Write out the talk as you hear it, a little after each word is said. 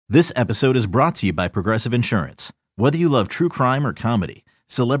This episode is brought to you by Progressive Insurance. Whether you love true crime or comedy,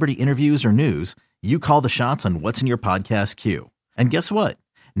 celebrity interviews or news, you call the shots on what's in your podcast queue. And guess what?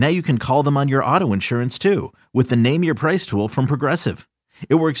 Now you can call them on your auto insurance too with the Name Your Price tool from Progressive.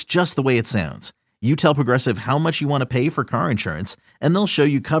 It works just the way it sounds. You tell Progressive how much you want to pay for car insurance, and they'll show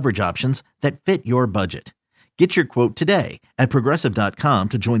you coverage options that fit your budget. Get your quote today at Progressive.com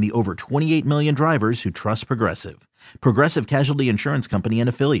to join the over 28 million drivers who trust Progressive. Progressive Casualty Insurance Company and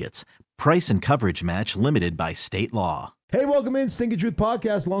Affiliates. Price and coverage match limited by state law. Hey, welcome in, Stinking Truth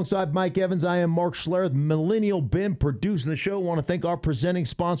Podcast alongside Mike Evans. I am Mark Schlereth, Millennial Ben, producing the show. I want to thank our presenting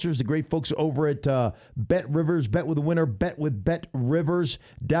sponsors, the great folks over at Bet Rivers. Bet with a winner, bet with Bet Rivers.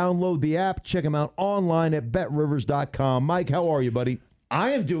 Download the app. Check them out online at betrivers.com. Mike, how are you, buddy?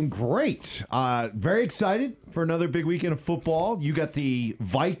 I am doing great. Very excited for another big weekend of football. You got the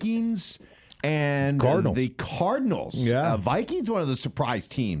Vikings and the Cardinals. Yeah. Vikings, one of the surprise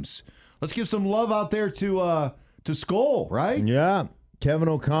teams. Let's give some love out there to Skull, right? Yeah. Kevin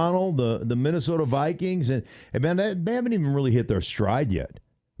O'Connell, the Minnesota Vikings. And man, they haven't even really hit their stride yet.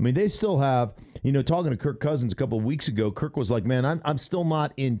 I mean, they still have, talking to Kirk Cousins a couple of weeks ago, Kirk was like, man, I'm still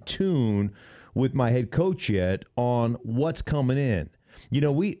not in tune with my head coach yet on what's coming in.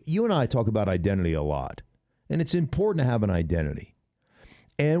 You and I talk about identity a lot, and it's important to have an identity.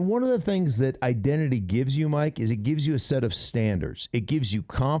 And one of the things that identity gives you, Mike, is it gives you a set of standards. It gives you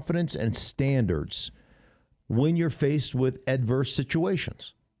confidence and standards when you're faced with adverse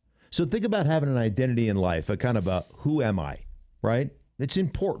situations. So think about having an identity in life, a kind of a who am I, right? It's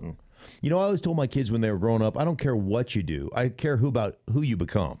important. I always told my kids when they were growing up, I don't care what you do. I care about who you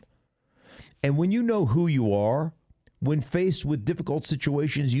become. And when you know who you are, when faced with difficult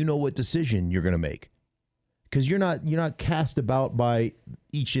situations, you know what decision you're going to make, because you're not cast about by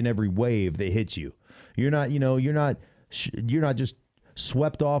each and every wave that hits you. You're not just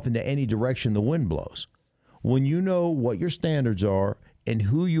swept off into any direction the wind blows. When you know what your standards are and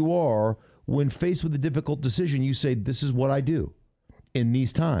who you are, when faced with a difficult decision, you say, "This is what I do in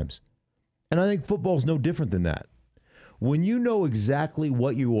these times." And I think football is no different than that. When you know exactly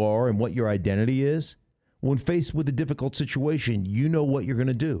what you are and what your identity is, when faced with a difficult situation, you know what you're going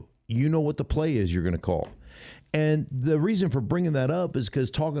to do. You know what the play is you're going to call. And the reason for bringing that up is because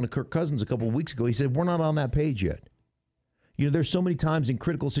talking to Kirk Cousins a couple of weeks ago, he said, we're not on that page yet. There's so many times in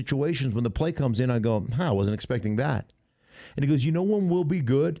critical situations when the play comes in, I go, I wasn't expecting that. And he goes, when we'll be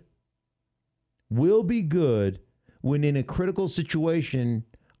good? We'll be good when in a critical situation,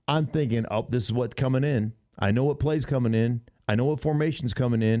 I'm thinking, this is what's coming in. I know what play's coming in. I know what formation's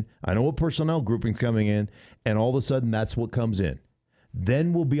coming in. I know what personnel grouping's coming in. And all of a sudden, that's what comes in.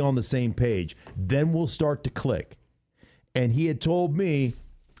 Then we'll be on the same page. Then we'll start to click. And he had told me,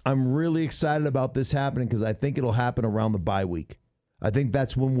 I'm really excited about this happening because I think it'll happen around the bye week. I think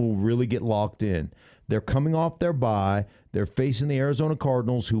that's when we'll really get locked in. They're coming off their bye. They're facing the Arizona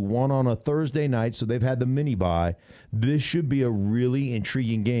Cardinals, who won on a Thursday night, so they've had the mini bye. This should be a really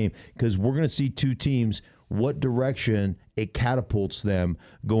intriguing game because we're going to see two teams, what direction it catapults them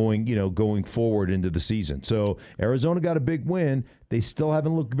going forward into the season. So Arizona got a big win. They still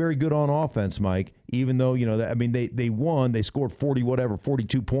haven't looked very good on offense, Mike, even though, they won. They scored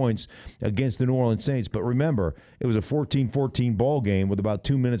 42 points against the New Orleans Saints. But remember, it was a 14-14 ball game with about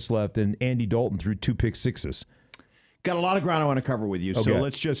 2 minutes left, and Andy Dalton threw 2 pick sixes. Got a lot of ground I want to cover with you. Okay. So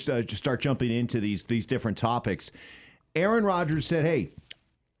let's just start jumping into these different topics. Aaron Rodgers said, hey,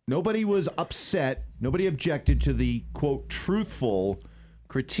 nobody was upset. Nobody objected to the, quote, truthful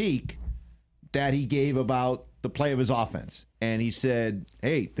critique that he gave about the play of his offense. And he said,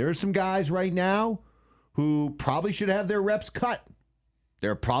 hey, there are some guys right now who probably should have their reps cut. There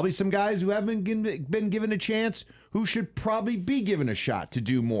are probably some guys who haven't been given a chance who should probably be given a shot to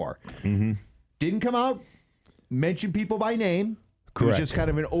do more. Mm-hmm. Didn't come out, mention people by name. Correct. It was just kind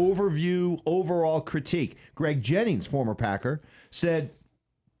of an overview, overall critique. Greg Jennings, former Packer, said,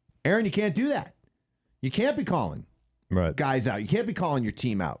 Aaron, you can't do that. You can't be calling guys out. You can't be calling your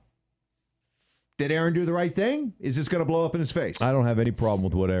team out. Did Aaron do the right thing? Is this going to blow up in his face? I don't have any problem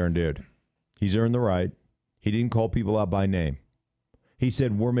with what Aaron did. He's earned the right. He didn't call people out by name. He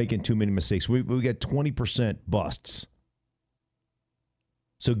said, we're making too many mistakes. We got 20% busts.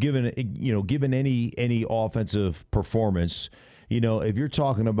 So given any offensive performance, if you're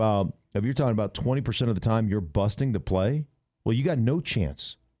talking about 20% of the time you're busting the play, well, you got no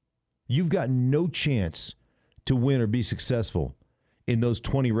chance. You've got no chance to win or be successful in those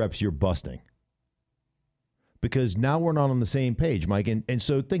 20 reps you're busting. Because now we're not on the same page, Mike. And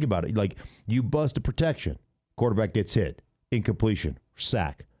so think about it. Like, you bust a protection. Quarterback gets hit. Incompletion.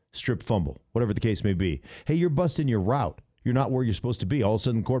 Sack. Strip fumble. Whatever the case may be. Hey, you're busting your route. You're not where you're supposed to be. All of a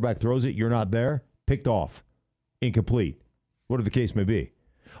sudden, the quarterback throws it. You're not there. Picked off. Incomplete. Whatever the case may be.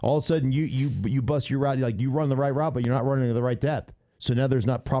 All of a sudden, you bust your route. Like, you run the right route, but you're not running to the right depth. So now there's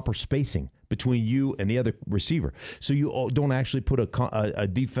not proper spacing between you and the other receiver. So you don't actually put a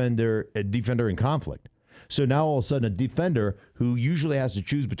defender in conflict. So now all of a sudden, a defender who usually has to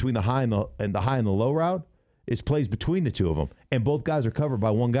choose between the high and the low route plays between the two of them, and both guys are covered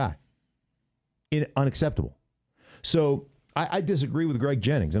by one guy. Unacceptable. So I disagree with Greg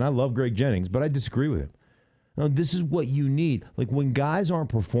Jennings, and I love Greg Jennings, but I disagree with him. Now, this is what you need. Like, when guys aren't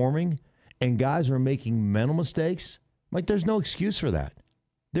performing and guys are making mental mistakes, like, there's no excuse for that.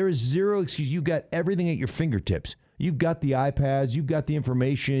 There is zero excuse. You've got everything at your fingertips. You've got the iPads. You've got the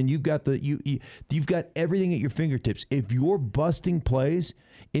information. You've got you've got everything at your fingertips. If you're busting plays,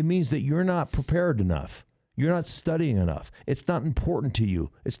 it means that you're not prepared enough. You're not studying enough. It's not important to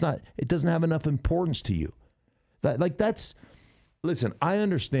you. It doesn't have enough importance to you. Listen, I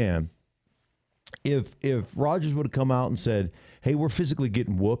understand if Rodgers would have come out and said, hey, we're physically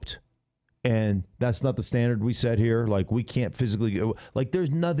getting whooped, and that's not the standard we set here. Like, we can't physically go. Like,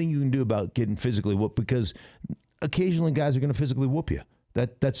 there's nothing you can do about getting physically whooped, because occasionally guys are going to physically whoop you.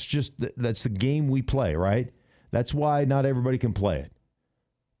 That's the game we play, right? That's why not everybody can play it,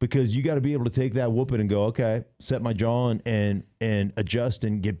 because you got to be able to take that whooping and go, okay, set my jaw and adjust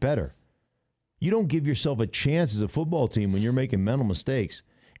and get better. You don't give yourself a chance as a football team when you're making mental mistakes.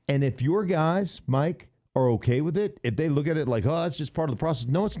 And if your guys, Mike, are okay with it, if they look at it like, oh, that's just part of the process.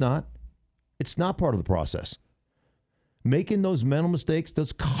 No, it's not. It's not part of the process. Making those mental mistakes,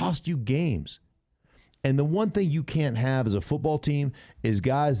 those cost you games. And the one thing you can't have as a football team is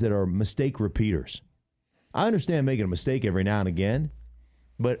guys that are mistake repeaters. I understand making a mistake every now and again,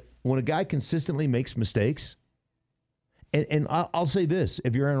 but when a guy consistently makes mistakes, and I'll say this,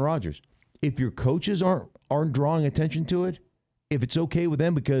 if you're Aaron Rodgers, if your coaches aren't drawing attention to it, if it's okay with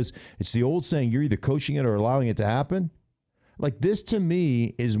them, because it's the old saying, you're either coaching it or allowing it to happen. Like, this to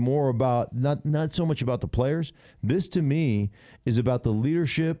me is more about, not so much about the players. This to me is about the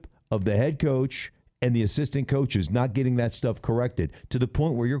leadership of the head coach and the assistant coaches not getting that stuff corrected to the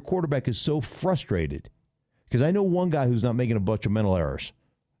point where your quarterback is so frustrated. Because I know one guy who's not making a bunch of mental errors,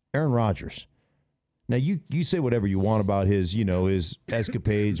 Aaron Rodgers. Now, you say whatever you want about his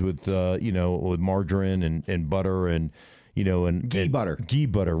escapades with with margarine and butter and ghee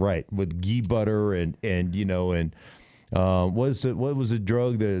butter, right? With ghee butter and what was the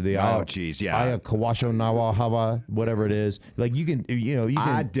drug? The ayahuasca nawa, whatever it is. Like, you can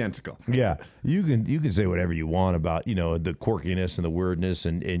identical. Yeah, you can say whatever you want about the quirkiness and the weirdness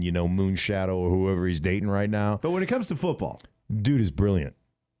and Moonshadow or whoever he's dating right now. But when it comes to football, dude is brilliant.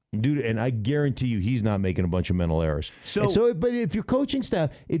 Dude, and I guarantee you he's not making a bunch of mental errors. But if your coaching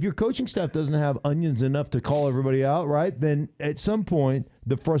staff doesn't have onions enough to call everybody out, right? Then at some point,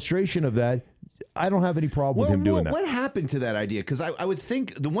 the frustration of that, I don't have any problem with him doing that. What happened to that idea? Because I would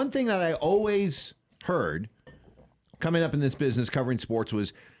think the one thing that I always heard coming up in this business covering sports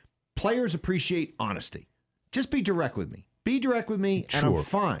was players appreciate honesty. Just be direct with me. Be direct with me, and I'm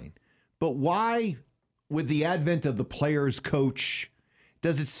fine. But why, with the advent of the players coach,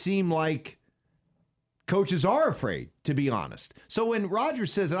 does it seem like coaches are afraid to be honest? So when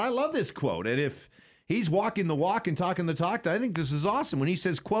Rodgers says, and I love this quote, and if he's walking the walk and talking the talk, I think this is awesome. When he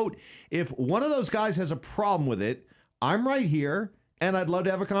says, quote, if one of those guys has a problem with it, I'm right here, and I'd love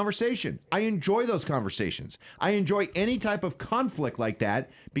to have a conversation. I enjoy those conversations. I enjoy any type of conflict like that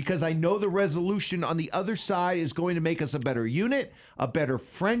because I know the resolution on the other side is going to make us a better unit, a better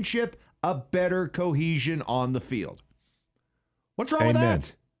friendship, a better cohesion on the field. What's wrong with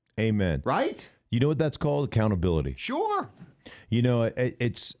that? Amen. Right? You know what that's called? Accountability. Sure.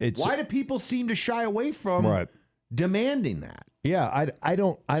 It's why do people seem to shy away from demanding that? Yeah, I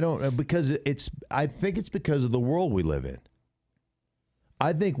don't because I think it's because of the world we live in.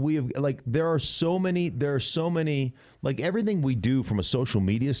 I think we have there are so many everything we do from a social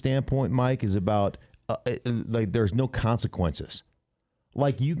media standpoint, Mike, is about there's no consequences.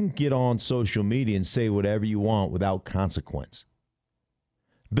 Like, you can get on social media and say whatever you want without consequence.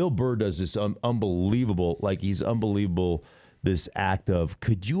 Bill Burr does this unbelievable, this act of,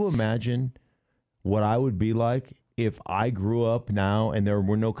 could you imagine what I would be like if I grew up now and there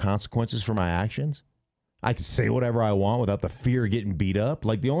were no consequences for my actions? I could say whatever I want without the fear of getting beat up.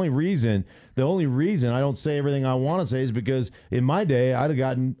 Like, the only reason I don't say everything I want to say is because in my day I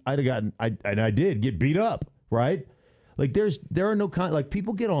did get beat up, right? Like, there are no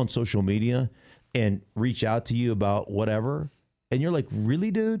people get on social media and reach out to you about whatever. And you're like,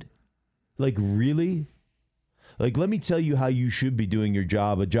 really, dude? Like, really? Like, let me tell you how you should be doing your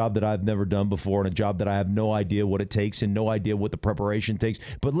job, a job that I've never done before and a job that I have no idea what it takes and no idea what the preparation takes.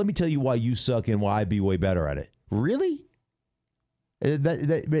 But let me tell you why you suck and why I'd be way better at it. Really?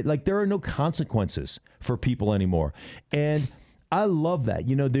 Like, there are no consequences for people anymore. And I love that.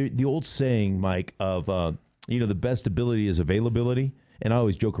 You know, the old saying, Mike, of, the best ability is availability. And I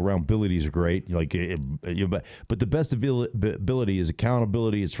always joke around, abilities are great. Like, but the best ability is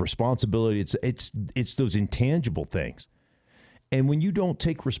accountability. It's responsibility. It's those intangible things. And when you don't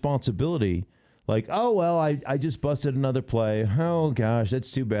take responsibility, like, oh, well, I just busted another play. Oh, gosh,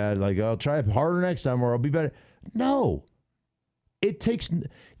 that's too bad. Like, I'll try harder next time or I'll be better. No. It takes,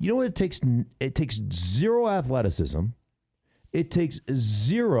 you know what it takes? It takes zero athleticism. It takes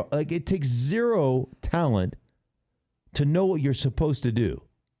zero talent to know what you're supposed to do.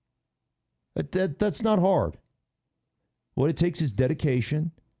 That's not hard. What it takes is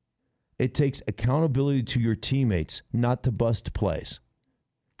dedication. It takes accountability to your teammates, not to bust plays.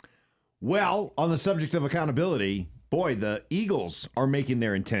 Well, on the subject of accountability, boy, the Eagles are making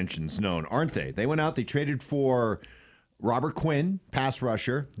their intentions known, aren't they? They went out, they traded for Robert Quinn, pass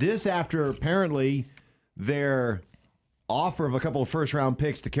rusher. This after apparently their offer of a couple of first-round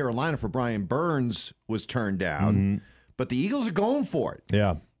picks to Carolina for Brian Burns was turned down. Mm-hmm. But the Eagles are going for it.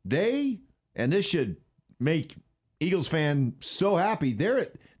 Yeah. And this should make Eagles fans so happy.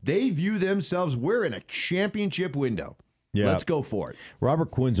 They view themselves, we're in a championship window. Yeah. Let's go for it.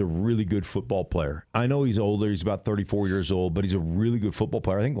 Robert Quinn's a really good football player. I know he's older. He's about 34 years old, but he's a really good football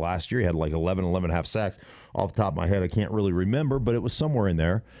player. I think last year he had like 11 and a half sacks. Off the top of my head, I can't really remember, but it was somewhere in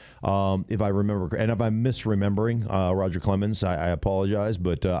there. If I remember, and if I'm misremembering Roger Clemens, I apologize,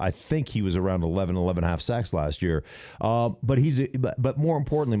 but I think he was around 11 and a half sacks last year. But more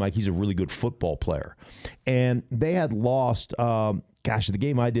importantly, Mike, he's a really good football player. And they had lost... the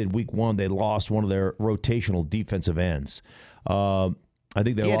game I did week 1, they lost one of their rotational defensive ends. I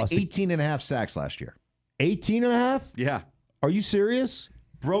think they lost 18 and a half sacks last year. 18 and a half? Yeah. Are you serious?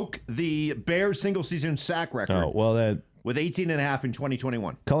 Broke the Bears single-season sack record. Oh, well then. With 18 and a half in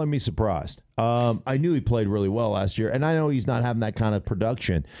 2021. Color me surprised. I knew he played really well last year, and I know he's not having that kind of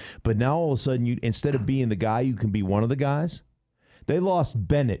production. But now all of a sudden, instead of being the guy, you can be one of the guys. They lost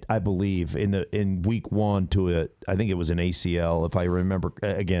Bennett, I believe, in week 1 to I think it was an ACL, if I remember.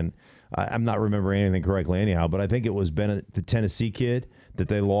 Again, I'm not remembering anything correctly anyhow, but I think it was Bennett, the Tennessee kid, that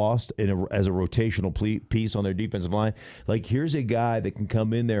they lost as a rotational piece on their defensive line. Like, here's a guy that can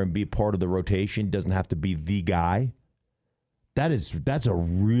come in there and be part of the rotation, doesn't have to be the guy. That's a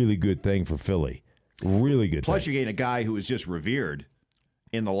really good thing for Philly. Really good Plus, thing. you gain a guy who is just revered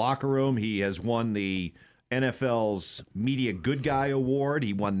in the locker room. He has won the NFL's Media Good Guy Award.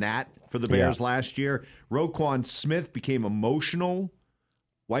 He won that for the Bears last year. Roquan Smith became emotional,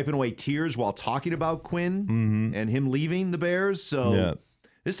 wiping away tears while talking about Quinn and him leaving the Bears. So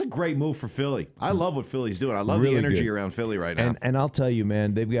this is a great move for Philly. I love what Philly's doing. I love really the energy around Philly right now. And I'll tell you,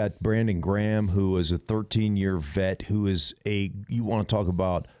 man, they've got Brandon Graham, who is a 13-year vet, who is you want to talk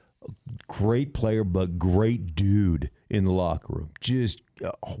about a great player, but great dude in the locker room. Just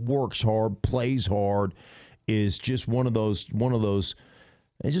works hard, plays hard, is just one of those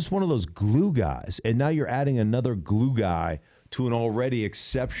glue guys. And now you're adding another glue guy to an already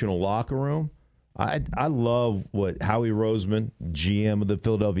exceptional locker room. I love what Howie Roseman, GM of the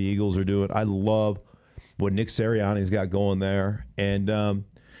Philadelphia Eagles, are doing. I love what Nick Sirianni's got going there. And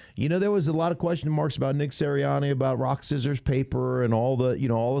there was a lot of question marks about Nick Sirianni, about rock, scissors, paper, and all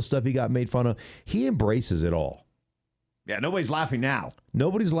the stuff he got made fun of. He embraces it all. Yeah, nobody's laughing now.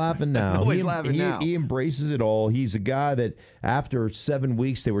 Nobody's laughing now. Nobody's laughing now. He embraces it all. He's a guy that after 7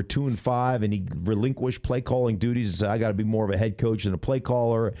 weeks, they were 2-5, and he relinquished play calling duties and said, I got to be more of a head coach than a play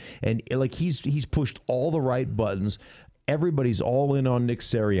caller. And like he's pushed all the right buttons. Everybody's all in on Nick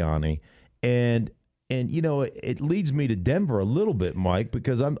Sirianni. And it leads me to Denver a little bit, Mike,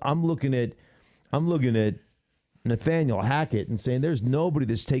 because I'm looking at Nathaniel Hackett and saying there's nobody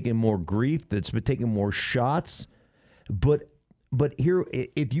that's taken more grief, that's been taking more shots. But here,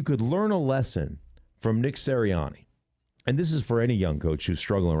 if you could learn a lesson from Nick Sirianni, and this is for any young coach who's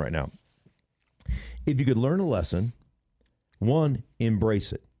struggling right now, if you could learn a lesson, one,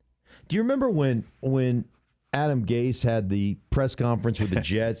 embrace it. Do you remember when Adam Gase had the press conference with the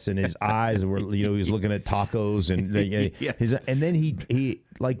Jets and his eyes were, he was looking at tacos and yes. And then he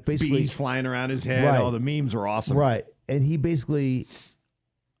like basically bees flying around his head. Right. All the memes were awesome. Right. And he basically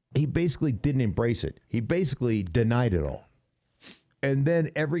didn't embrace it. He basically denied it all. And then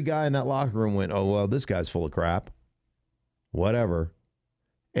every guy in that locker room went, oh, well, this guy's full of crap. Whatever.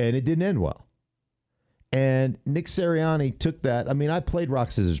 And it didn't end well. And Nick Sirianni took that. I mean, I played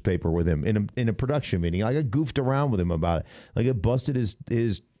rock, scissors, paper with him in a production meeting. Like, I goofed around with him about it. Like, I busted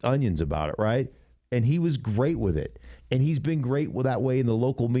his onions about it, right? And he was great with it. And he's been great with that way in the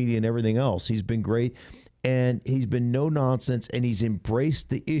local media and everything else. He's been great. And he's been no nonsense, and he's embraced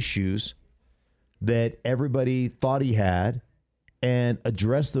the issues that everybody thought he had and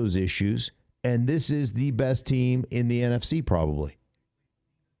addressed those issues. And this is the best team in the NFC probably,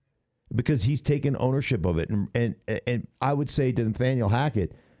 because he's taken ownership of it. And I would say to Nathaniel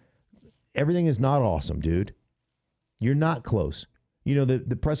Hackett, everything is not awesome, dude. You're not close. You know,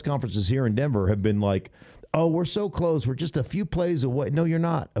 the press conferences here in Denver have been like, oh, we're so close. We're just a few plays away. No, you're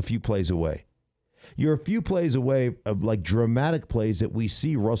not a few plays away. You're a few plays away of like dramatic plays that we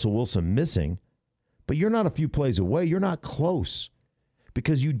see Russell Wilson missing, but you're not a few plays away. You're not close,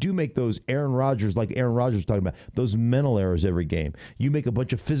 because you do make those Aaron Rodgers, like Aaron Rodgers was talking about, those mental errors every game. You make a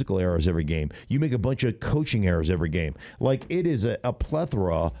bunch of physical errors every game. You make a bunch of coaching errors every game. Like, it is a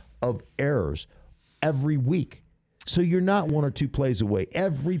plethora of errors every week. So you're not one or two plays away.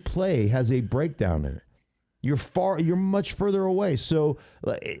 Every play has a breakdown in it. You're much further away. So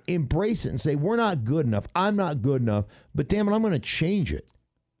embrace it and say, we're not good enough. I'm not good enough, but damn it, I'm going to change it.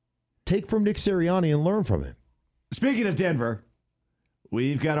 Take from Nick Sirianni and learn from him. Speaking of Denver,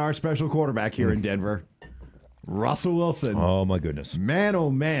 we've got our special quarterback here in Denver, Russell Wilson. Oh, my goodness. Man,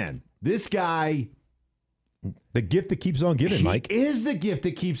 oh, man. This guy. The gift that keeps on giving, Mike. He is the gift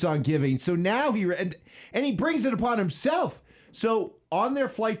that keeps on giving. So now and he brings it upon himself. So on their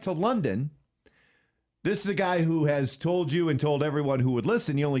flight to London, this is a guy who has told you and told everyone who would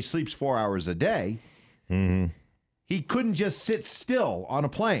listen he only sleeps 4 hours a day. Mm-hmm. He couldn't just sit still on a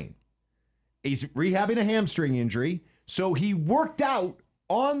plane. He's rehabbing a hamstring injury. So he worked out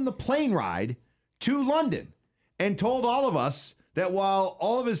on the plane ride to London and told all of us that while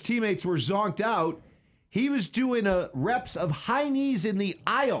all of his teammates were zonked out, he was doing reps of high knees in the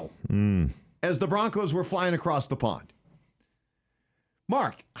aisle as the Broncos were flying across the pond.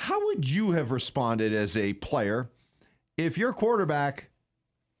 Mark, how would you have responded as a player if your quarterback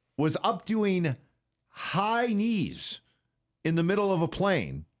was up doing high knees in the middle of a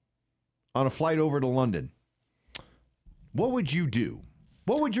plane on a flight over to London? What would you do?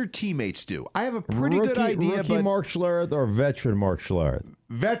 What would your teammates do? I have a pretty good idea. Rookie Mark Schlereth or veteran Mark Schlereth?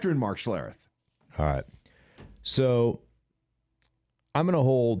 Veteran Mark Schlereth. All right. So I'm going to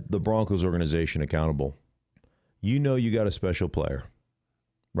hold the Broncos organization accountable. You know you got a special player,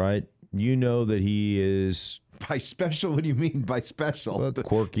 right? You know that he is... By special? What do you mean by special?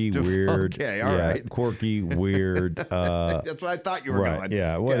 Quirky, weird. Okay, all right. Quirky, weird. That's what I thought you were right, going.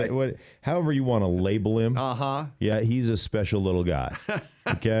 Yeah, what, however you want to label him. Uh-huh. Yeah, he's a special little guy.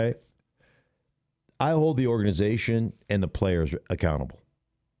 Okay? I hold the organization and the players accountable.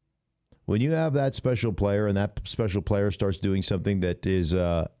 When you have that special player and that special player starts doing something that is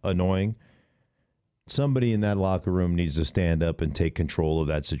annoying, somebody in that locker room needs to stand up and take control of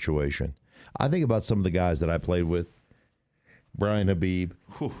that situation. I think about some of the guys that I played with. Brian Habib,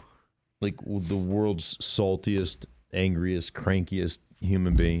 like the world's saltiest, angriest, crankiest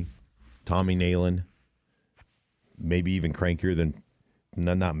human being. Tommy Nalen, maybe even crankier than,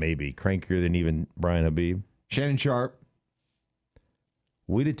 not maybe, crankier than even Brian Habib. Shannon Sharp.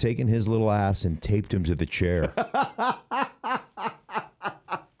 We'd have taken his little ass and taped him to the chair.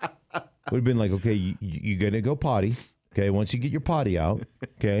 Would have been like, okay, you're going to go potty. Okay, once you get your potty out,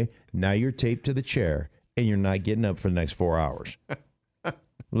 okay, now you're taped to the chair and you're not getting up for the next 4 hours.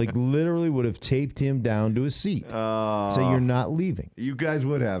 Like, literally would have taped him down to his seat. So you're not leaving. You guys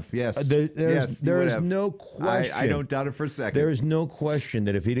would have, yes. There is no question. I don't doubt it for a second. There is no question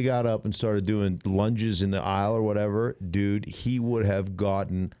that if he'd have got up and started doing lunges in the aisle or whatever, dude, he would have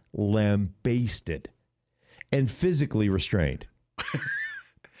gotten lambasted and physically restrained.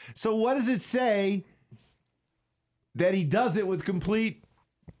 So what does it say that he does it with complete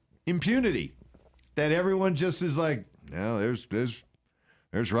impunity? That everyone just is like, no, there's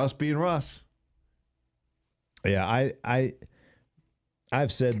Russ being Russ. Yeah,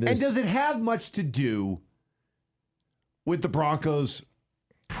 I've said this. And does it have much to do with the Broncos'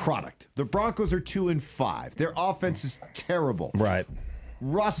 product? The Broncos are 2-5. Their offense is terrible. Right.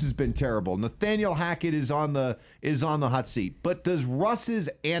 Russ has been terrible. Nathaniel Hackett is on the hot seat. But does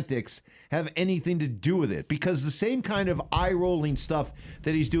Russ's antics have anything to do with it? Because the same kind of eye-rolling stuff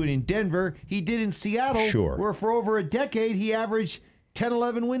that he's doing in Denver, he did in Seattle, sure, where for over a decade he averaged 10,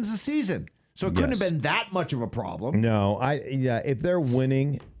 11 wins a season. So it couldn't have been that much of a problem. No, if they're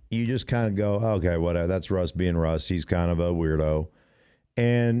winning, you just kind of go, okay, whatever. That's Russ being Russ. He's kind of a weirdo.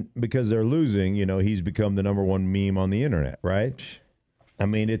 And because they're losing, he's become the number one meme on the internet, right? I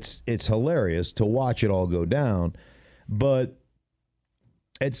mean, it's hilarious to watch it all go down. But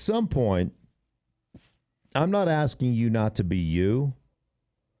at some point, I'm not asking you not to be you.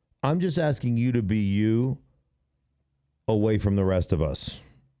 I'm just asking you to be you away from the rest of us.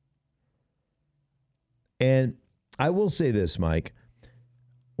 And I will say this, Mike.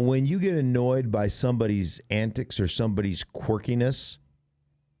 When you get annoyed by somebody's antics or somebody's quirkiness,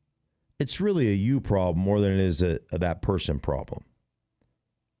 it's really a you problem more than it is a that person problem.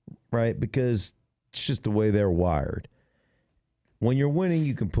 Right? Because it's just the way they're wired. When you're winning,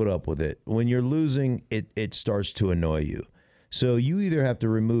 you can put up with it. When you're losing, it starts to annoy you. So you either have to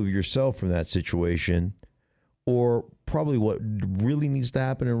remove yourself from that situation, or probably what really needs to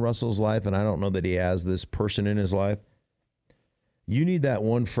happen in Russell's life, and I don't know that he has this person in his life, you need that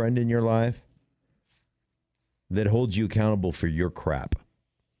one friend in your life that holds you accountable for your crap.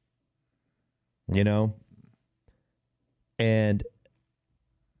 You know? And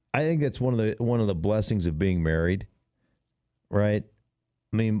I think that's one of the blessings of being married. Right?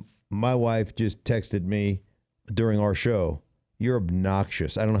 I mean, my wife just texted me during our show, "You're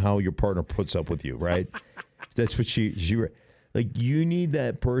obnoxious. I don't know how your partner puts up with you," right? That's what she like. You need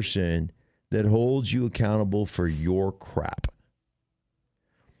that person that holds you accountable for your crap.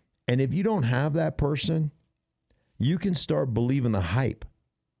 And if you don't have that person, you can start believing the hype.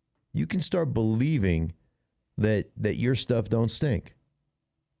 You can start believing that your stuff don't stink.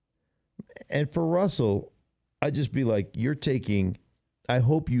 And for Russell, I'd just be like, I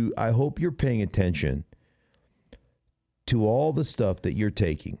hope you're paying attention to all the stuff that you're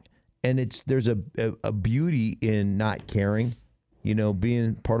taking. And there's a beauty in not caring,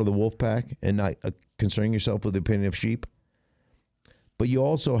 being part of the wolf pack and not concerning yourself with the opinion of sheep. But you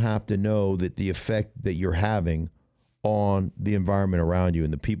also have to know that the effect that you're having on the environment around you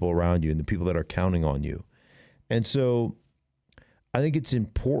and the people around you and the people that are counting on you. And so I think it's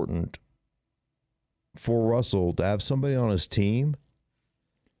important for Russell to have somebody on his team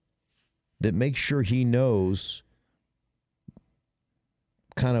that makes sure he knows,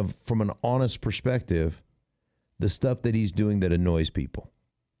 kind of from an honest perspective, the stuff that he's doing that annoys people.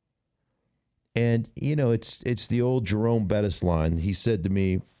 And, it's the old Jerome Bettis line. He said to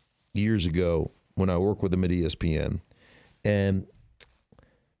me years ago when I worked with him at ESPN, and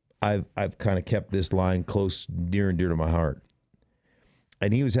I've kind of kept this line close, near and dear to my heart.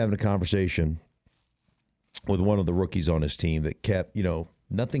 And he was having a conversation with one of the rookies on his team that kept,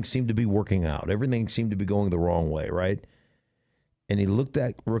 nothing seemed to be working out. Everything seemed to be going the wrong way, right? And he looked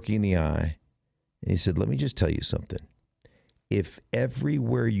that rookie in the eye and he said, "Let me just tell you something. If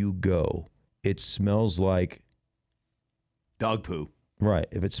everywhere you go, it smells like dog poo." Right.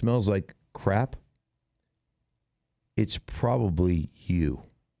 If it smells like crap, it's probably you.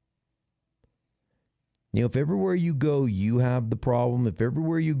 If everywhere you go, you have the problem, if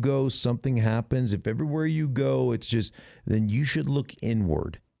everywhere you go, something happens, if everywhere you go, it's just, then you should look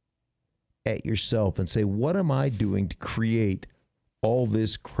inward at yourself and say, what am I doing to create all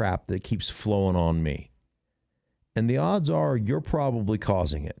this crap that keeps flowing on me? And the odds are you're probably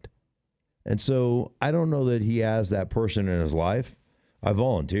causing it. And so I don't know that he has that person in his life. I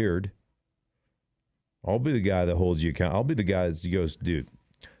volunteered. I'll be the guy that holds you accountable. I'll be the guy that goes, "Dude,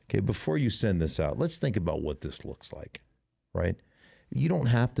 okay, before you send this out, let's think about what this looks like," right? You don't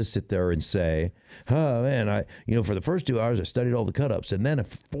have to sit there and say, "Oh man, for the first 2 hours I studied all the cut-ups, and then in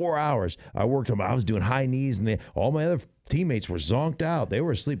 4 hours I was doing high knees, and all my other teammates were zonked out. They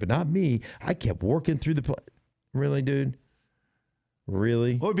were asleep, but not me. I kept working through the play." Really, dude?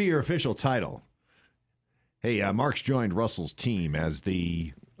 Really? What would be your official title? Hey, Mark's joined Russell's team as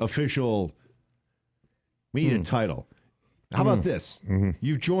the official. We need a title. How about this? Mm-hmm.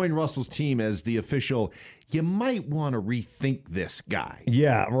 You've joined Russell's team as the official. You might want to rethink this guy.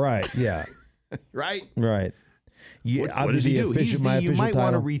 Yeah, right. Yeah. Right? Right. Yeah, what does he do? You might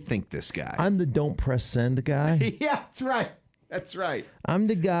want to rethink this guy. I'm the don't press send guy. Yeah, that's right. That's right. I'm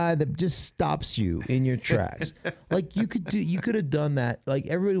the guy that just stops you in your tracks. Like you could have done that. Like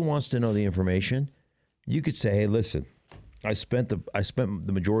everybody wants to know the information. You could say, "Hey, listen, I spent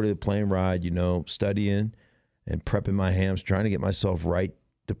the majority of the plane ride, studying and prepping my hams, trying to get myself right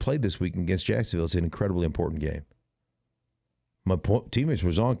to play this week against Jacksonville. It's an incredibly important game. My teammates were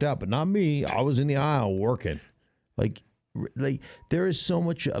zonked out, but not me. I was in the aisle working." Like there is so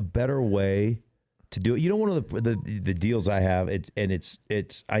much a better way to do it. One of the deals I have, it's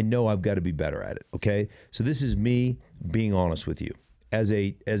I know I've got to be better at it. Okay, so this is me being honest with you as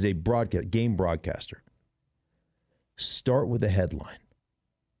a game broadcaster. Start with the headline.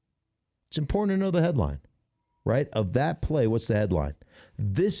 It's important to know the headline, right? Of that play, what's the headline?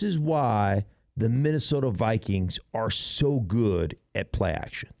 This is why the Minnesota Vikings are so good at play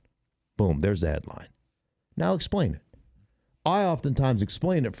action. Boom, there's the headline. Now explain it. I oftentimes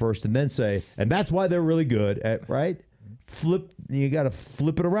explain it first and then say, and that's why they're really good at, right? You got to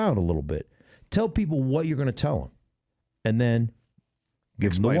flip it around a little bit. Tell people what you're going to tell them, and then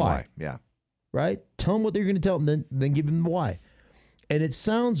give them the why. Yeah. Right? Tell them what they're going to tell them, then give them the why. And it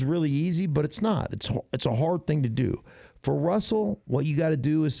sounds really easy, but it's not. It's a hard thing to do. For Russell, what you got to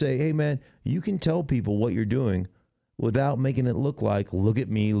do is say, hey, man, you can tell people what you're doing without making it look like, look at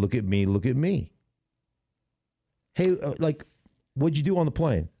me, look at me, look at me. Hey, like, what'd you do on the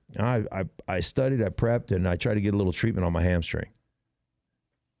plane? I studied, I prepped, and I tried to get a little treatment on my hamstring.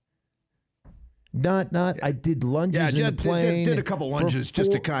 I did lunges in the plane. Did a couple lunges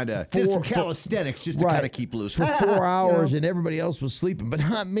just to kind of, did some calisthenics just to kind of keep loose. For 4 hours, and everybody else was sleeping, but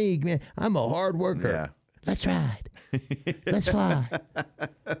not me, man. I'm a hard worker. Yeah. Let's ride. Let's fly.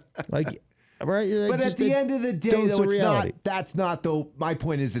 Like, right? But at the end of the day, though, it's reality. not. That's not though. My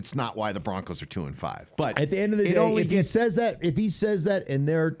point is, it's not why the Broncos are 2-5. But at the end of the day, if he says that, and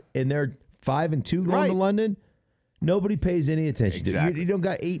they're 5-2 going to London, nobody pays any attention to it. You don't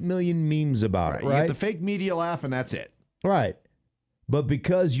got 8 million memes about it, right? You get the fake media laugh, and that's it. Right. But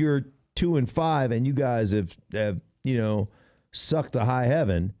because you're 2-5 and you guys have sucked to high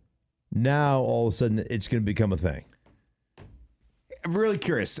heaven, now all of a sudden it's going to become a thing. I'm really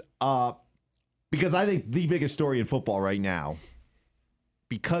curious because I think the biggest story in football right now,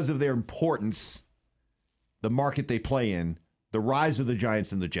 because of their importance, the market they play in, the rise of the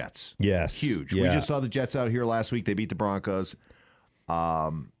Giants and the Jets. Yes. Huge. Yeah. We just saw the Jets out here last week. They beat the Broncos.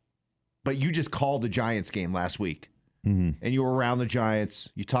 But you just called the Giants game last week. Mm-hmm. And you were around the Giants.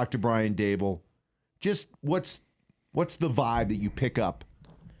 You talked to Brian Dable. Just what's the vibe that you pick up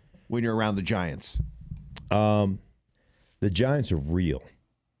when you're around the Giants? The Giants are real.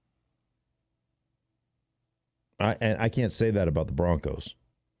 And I can't say that about the Broncos.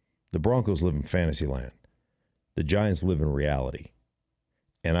 The Broncos live in fantasy land. The Giants live in reality.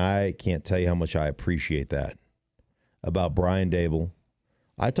 And I can't tell you how much I appreciate that about Brian Dable.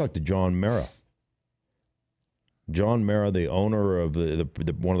 I talked to John Mara. John Mara, the owner of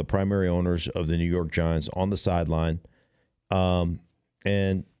one of the primary owners of the New York Giants, on the sideline. And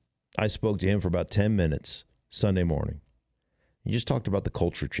I spoke to him for about 10 minutes Sunday morning. He just talked about the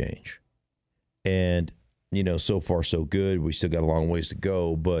culture change. And, so far so good. We still got a long ways to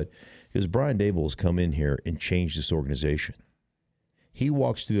go. But because Brian Dable has come in here and changed this organization. He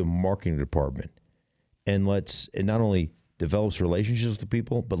walks through the marketing department and not only develops relationships with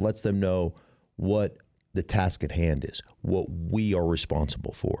people, but lets them know what the task at hand is, what we are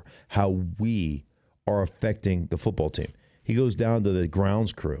responsible for, how we are affecting the football team. He goes down to the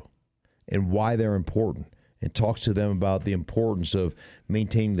grounds crew and why they're important and talks to them about the importance of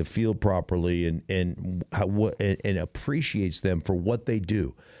maintaining the field properly and appreciates them for what they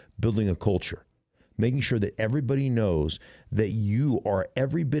do, building a culture, making sure that everybody knows that you are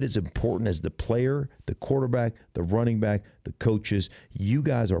every bit as important as the player, the quarterback, the running back, the coaches. You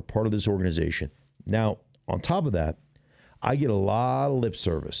guys are part of this organization. Now, on top of that, I get a lot of lip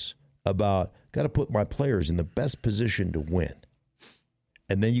service about got to put my players in the best position to win.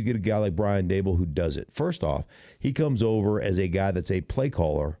 And then you get a guy like Brian Dable who does it. First off, he comes over as a guy that's a play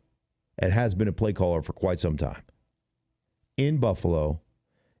caller and has been a play caller for quite some time in Buffalo.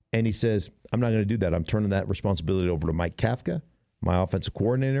 And he says, I'm not going to do that. I'm turning that responsibility over to Mike Kafka, my offensive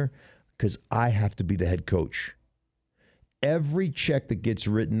coordinator, because I have to be the head coach. Every check that gets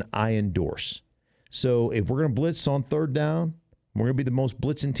written, I endorse. So if we're going to blitz on third down, we're going to be the most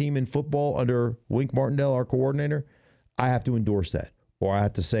blitzing team in football under Wink Martindale, our coordinator, I have to endorse that. Or I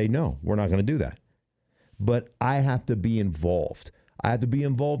have to say, no, we're not going to do that. But I have to be involved. I have to be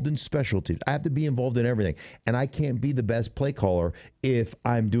involved in specialties. I have to be involved in everything. And I can't be the best play caller if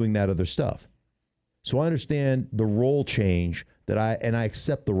I'm doing that other stuff. So I understand the role change I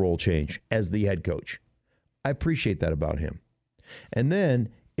accept the role change as the head coach. I appreciate that about him. And then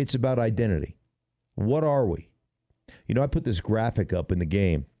it's about identity. What are we? I put this graphic up in the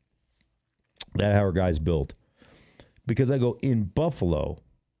game that our guys built. Because I go, in Buffalo,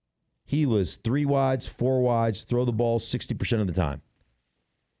 he was 3 wides, 4 wides, throw the ball 60% of the time.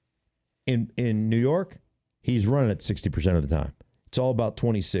 In New York, he's running it 60% of the time. It's all about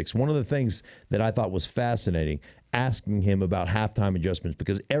 26. One of the things that I thought was fascinating, asking him about halftime adjustments,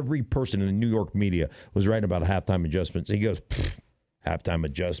 because every person in the New York media was writing about halftime adjustments. He goes, halftime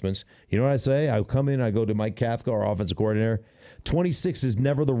adjustments. You know what I say? I come in, I go to Mike Kafka, our offensive coordinator. 26 is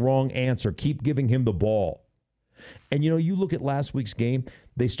never the wrong answer. Keep giving him the ball. And, you look at last week's game,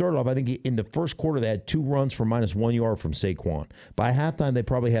 they started off, I think, in the first quarter, they had 2 runs for -1 yard from Saquon. By halftime, they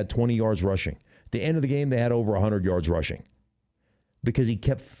probably had 20 yards rushing. At the end of the game, they had over 100 yards rushing. because he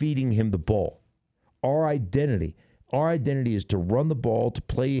kept feeding him the ball. Our identity is to run the ball, to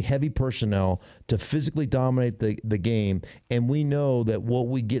play heavy personnel, to physically dominate the game. And we know that what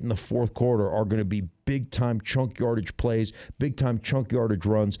we get in the fourth quarter are going to be big-time chunk yardage plays, big-time chunk yardage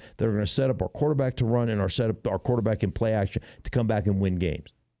runs that are going to set up our quarterback to run and set up our quarterback in play action to come back and win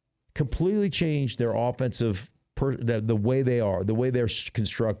games. Completely change their offensive, the way they are, the way they're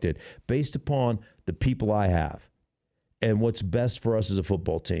constructed, based upon the people I have and what's best for us as a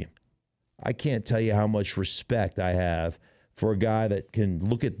football team. I can't tell you how much respect I have for a guy that can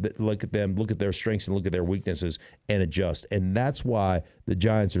look at them, look at their strengths and look at their weaknesses and adjust. And that's why the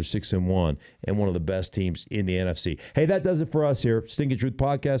Giants are 6-1 and one of the best teams in the NFC. Hey, that does it for us here. Stinking Truth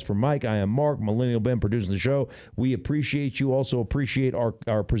Podcast. For Mike, I am Mark, Millennial Ben, producing the show. We appreciate you. Also appreciate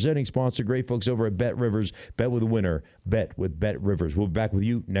our presenting sponsor, great folks over at Bet Rivers. Bet with a winner. Bet with Bet Rivers. We'll be back with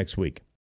you next week.